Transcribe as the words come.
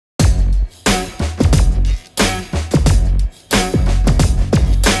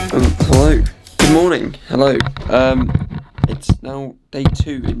morning. Hello. It's now day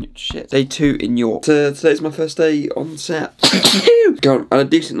 2 in York. Today's my first day on set. Got a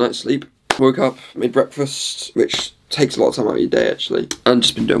decent night's sleep. Woke up, made breakfast, which takes a lot of time out of your day actually, and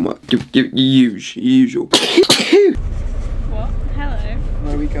just been doing work. Usual. What? Hello.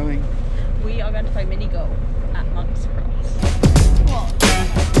 Where are we going? We are going to play mini golf at Monk's Cross. What?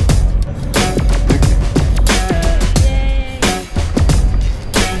 Yay!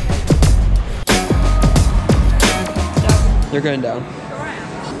 You're going down.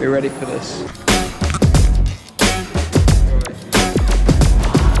 Be ready for this.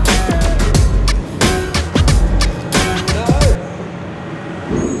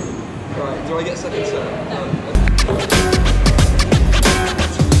 Right, do I get second set? No.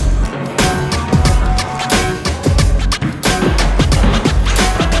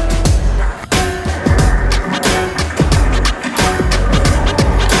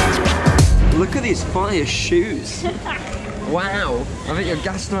 Look at these fire shoes. Wow, I think you're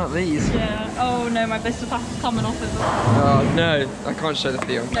gassing out these. Yeah. Oh no, my blister pass is coming off as well. Oh no, I can't show the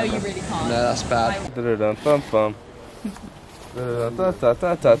video. No, you really can't. No, that's bad.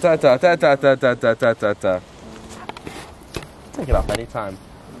 Take it off anytime.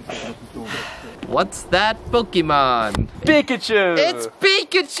 What's that Pokemon? Pikachu! It's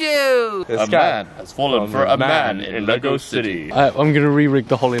Pikachu! A man has fallen for a man in Lego City. I'm going to re-rig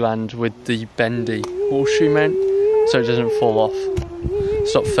the Holyland with the bendy horseshoe mount so it doesn't fall off.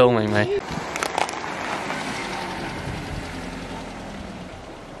 Stop filming me.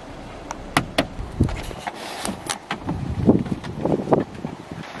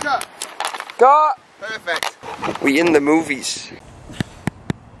 Got! Perfect. We in the movies.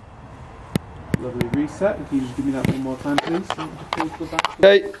 Lovely reset. If you just give me that one more time, please.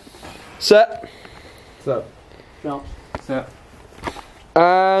 Okay, set. So, shots, set.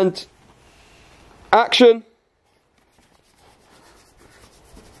 And action.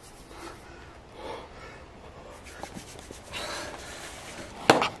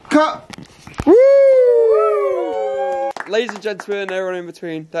 Cut. Woo! Ladies and gentlemen, everyone in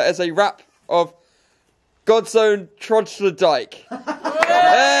between, that is a wrap of God's Own Trudge to the Dyke.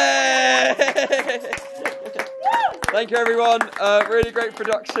 Hey! Thank you everyone, really great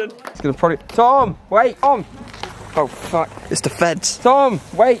production. It's gonna probably... Tom, wait, Tom! Oh fuck, it's the feds. Tom,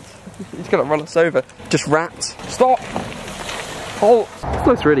 wait! He's gonna run us over. Just wrapped. Stop! Halt! This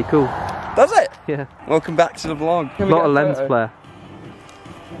looks really cool. Does it? Yeah. Welcome back to the vlog. Can we Not get a lens photo? flare.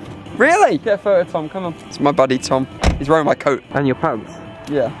 Really? Get a photo, Tom, come on. It's my buddy Tom. He's wearing my coat. And your pants.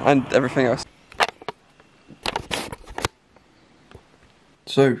 Yeah, and everything else.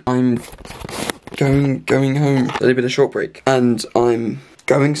 So, I'm going home. There's been a short break, and I'm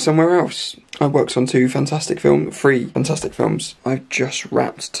going somewhere else. I worked on three fantastic films. I've just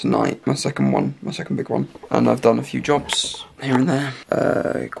wrapped tonight, my second big one. And I've done a few jobs here and there.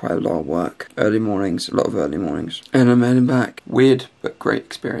 Quite a lot of work. A lot of early mornings. And I'm heading back. Weird, but great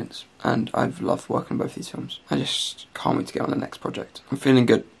experience. And I've loved working on both these films. I just can't wait to get on the next project. I'm feeling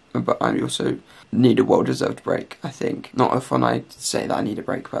good, but I also need a well-deserved break, I think. Not often I say that I need a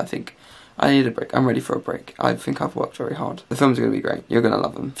break, but I think I need a break. I'm ready for a break. I think I've worked very hard. The films are going to be great. You're going to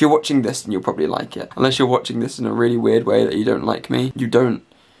love them. If you're watching this, then you'll probably like it. Unless you're watching this in a really weird way that you don't like me. You don't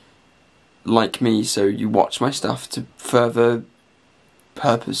like me, so you watch my stuff to further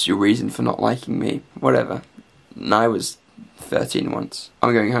purpose your reason for not liking me. Whatever. And I was 13 once.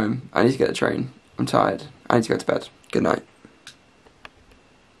 I'm going home. I need to get a train. I'm tired. I need to go to bed. Good night.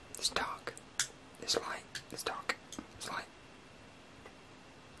 It's dark.